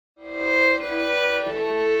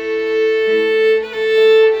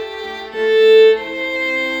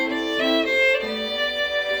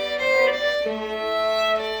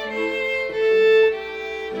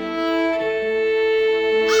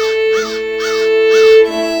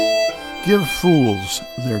Give fools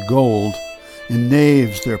their gold, and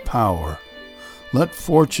knaves their power. Let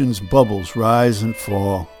fortune's bubbles rise and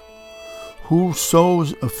fall. Who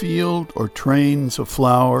sows a field, or trains a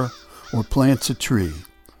flower, or plants a tree,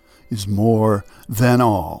 is more than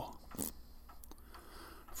all.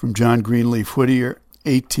 From John Greenleaf Whittier,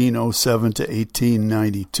 1807 to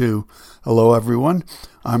 1892. Hello, everyone.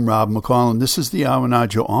 I'm Rob McCall, and this is the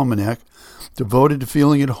Awanadjo Almanac, devoted to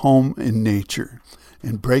feeling at home in nature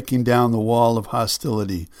and breaking down the wall of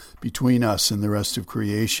hostility between us and the rest of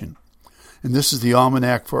creation. And this is the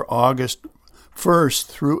Almanac for August 1st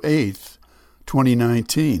through 8th,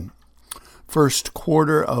 2019. First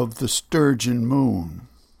quarter of the Sturgeon Moon.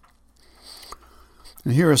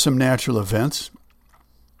 And here are some natural events.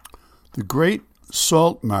 The Great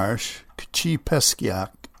Salt Marsh, Kchi-Peskiak,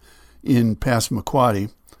 in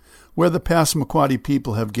Passamaquoddy, where the Passamaquoddy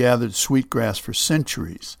people have gathered sweetgrass for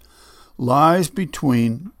centuries, lies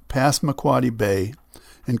between Passamaquoddy Bay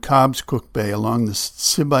and Cobscook Bay along the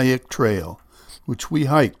Sibayik Trail, which we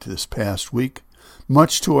hiked this past week,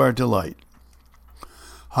 much to our delight.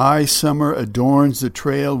 High summer adorns the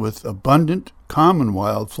trail with abundant common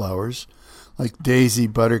wildflowers like daisy,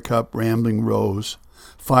 buttercup, rambling rose,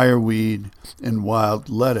 fireweed, and wild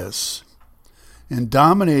lettuce. And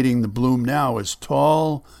dominating the bloom now is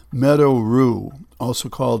tall meadow rue, also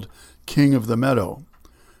called king of the meadow,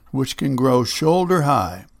 which can grow shoulder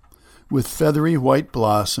high with feathery white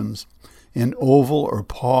blossoms and oval or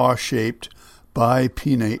paw-shaped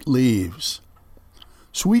bipinnate leaves.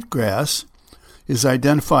 Sweetgrass is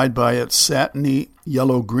identified by its satiny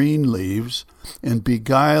yellow-green leaves and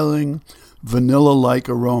beguiling vanilla-like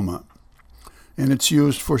aroma, and it's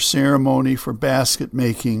used for ceremony, for basket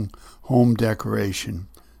making, home decoration,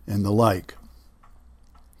 and the like.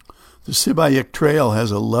 The Sibayik Trail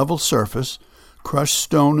has a level surface, crushed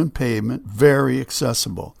stone and pavement, very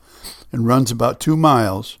accessible, and runs about 2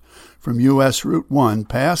 miles from U.S. Route 1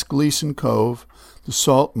 past Gleason Cove, the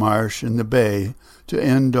Salt Marsh, and the bay to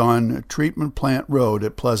end on Treatment Plant Road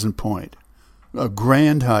at Pleasant Point. A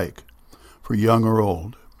grand hike for young or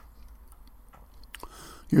old.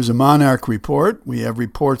 Here's a monarch report. We have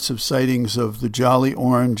reports of sightings of the jolly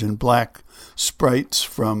orange and black sprites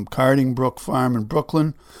from Carding Brook Farm in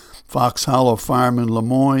Brooklyn, Fox Hollow Farm in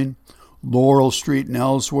Lemoyne, Laurel Street in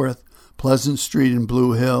Ellsworth, Pleasant Street in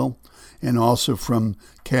Blue Hill, and also from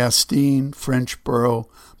Castine, Frenchboro,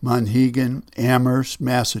 Monhegan, Amherst,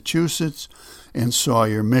 Massachusetts, and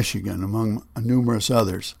Sawyer, Michigan, among numerous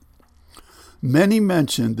others. Many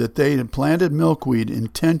mentioned that they had planted milkweed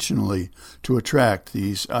intentionally to attract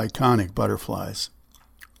these iconic butterflies.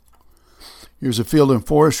 Here's a field and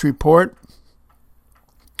forest report.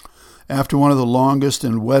 After one of the longest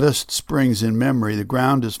and wettest springs in memory, the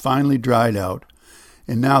ground has finally dried out,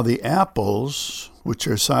 and now the apples, which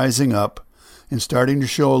are sizing up and starting to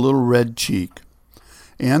show a little red cheek,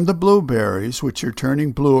 and the blueberries, which are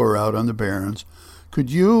turning bluer out on the barrens, could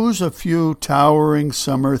use a few towering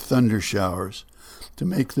summer thunder showers to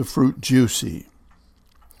make the fruit juicy.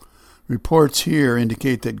 Reports here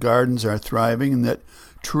indicate that gardens are thriving and that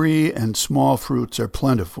tree and small fruits are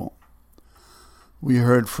plentiful. We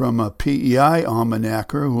heard from a PEI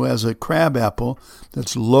almanacker who has a crab apple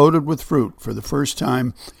that's loaded with fruit for the first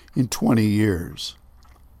time in 20 years.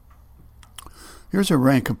 Here's a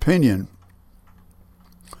rank opinion.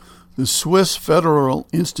 The Swiss Federal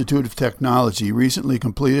Institute of Technology recently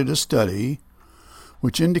completed a study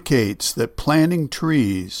which indicates that planting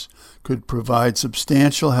trees could provide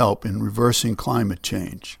substantial help in reversing climate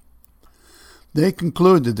change. They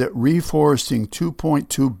concluded that reforesting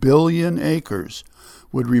 2.2 billion acres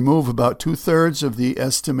would remove about 2/3 of the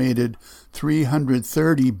estimated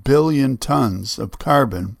 330 billion tons of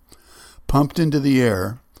carbon pumped into the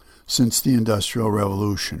air since the Industrial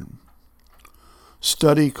Revolution.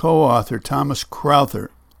 Study co-author Thomas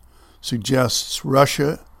Crowther suggests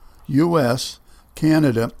Russia, U.S.,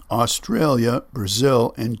 Canada, Australia,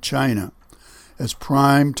 Brazil, and China as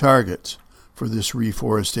prime targets for this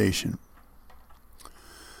reforestation.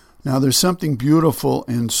 Now, there's something beautiful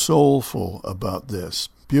and soulful about this.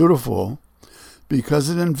 Beautiful because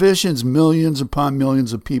it envisions millions upon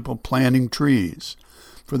millions of people planting trees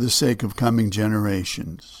for the sake of coming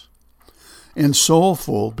generations. And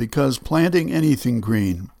soulful because planting anything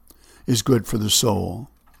green is good for the soul.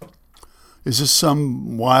 Is this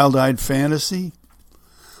some wild-eyed fantasy?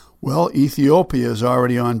 Well, Ethiopia is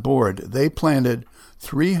already on board. They planted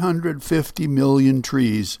 350 million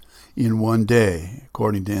trees in one day,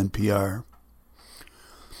 according to NPR.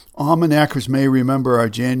 Almanackers may remember our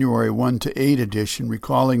January 1 to 8 edition,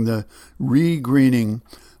 recalling the re-greening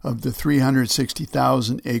of the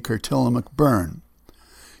 360,000-acre Tillamook burn.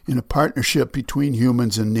 in a partnership between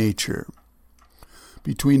humans and nature.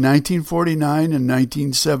 Between 1949 and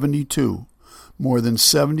 1972, more than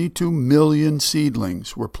 72 million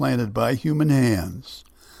seedlings were planted by human hands,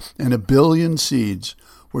 and 1 billion seeds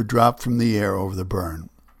were dropped from the air over the burn.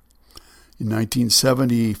 In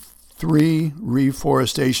 1973,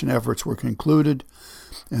 reforestation efforts were concluded,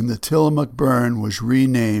 and the Tillamook burn was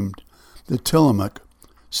renamed the Tillamook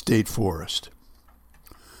State Forest.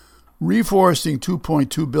 Reforesting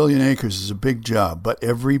 2.2 billion acres is a big job, but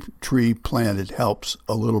every tree planted helps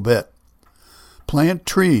a little bit. Plant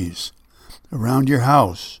trees around your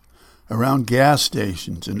house, around gas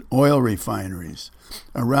stations and oil refineries,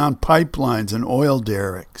 around pipelines and oil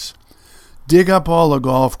derricks. Dig up all the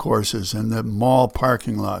golf courses and the mall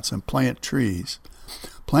parking lots and plant trees.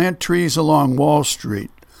 Plant trees along Wall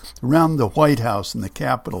Street, around the White House and the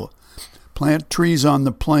Capitol. Plant trees on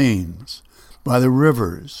the plains, by the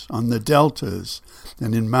rivers, on the deltas,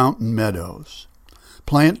 and in mountain meadows.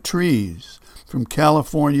 Plant trees from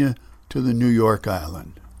California to the New York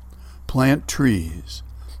Island. Plant trees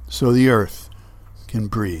so the earth can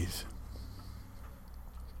breathe.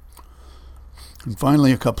 And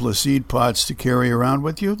finally, a couple of seed pods to carry around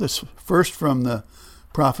with you. This first from the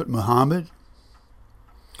Prophet Muhammad.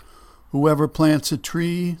 Whoever plants a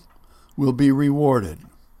tree will be rewarded,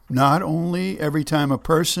 not only every time a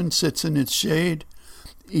person sits in its shade,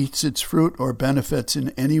 eats its fruit, or benefits in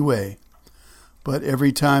any way, but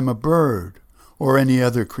every time a bird or any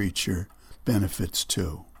other creature benefits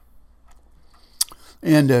too.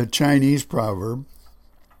 And a Chinese proverb,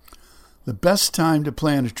 the best time to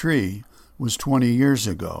plant a tree was 20 years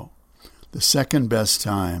ago. The second best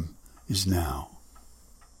time is now.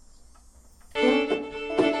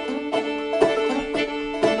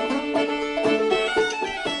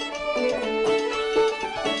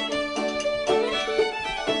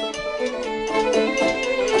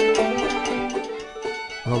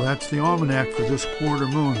 Well, that's the almanac for this quarter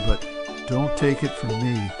moon, but don't take it from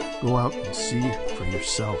me. Go out and see for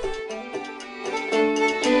yourself.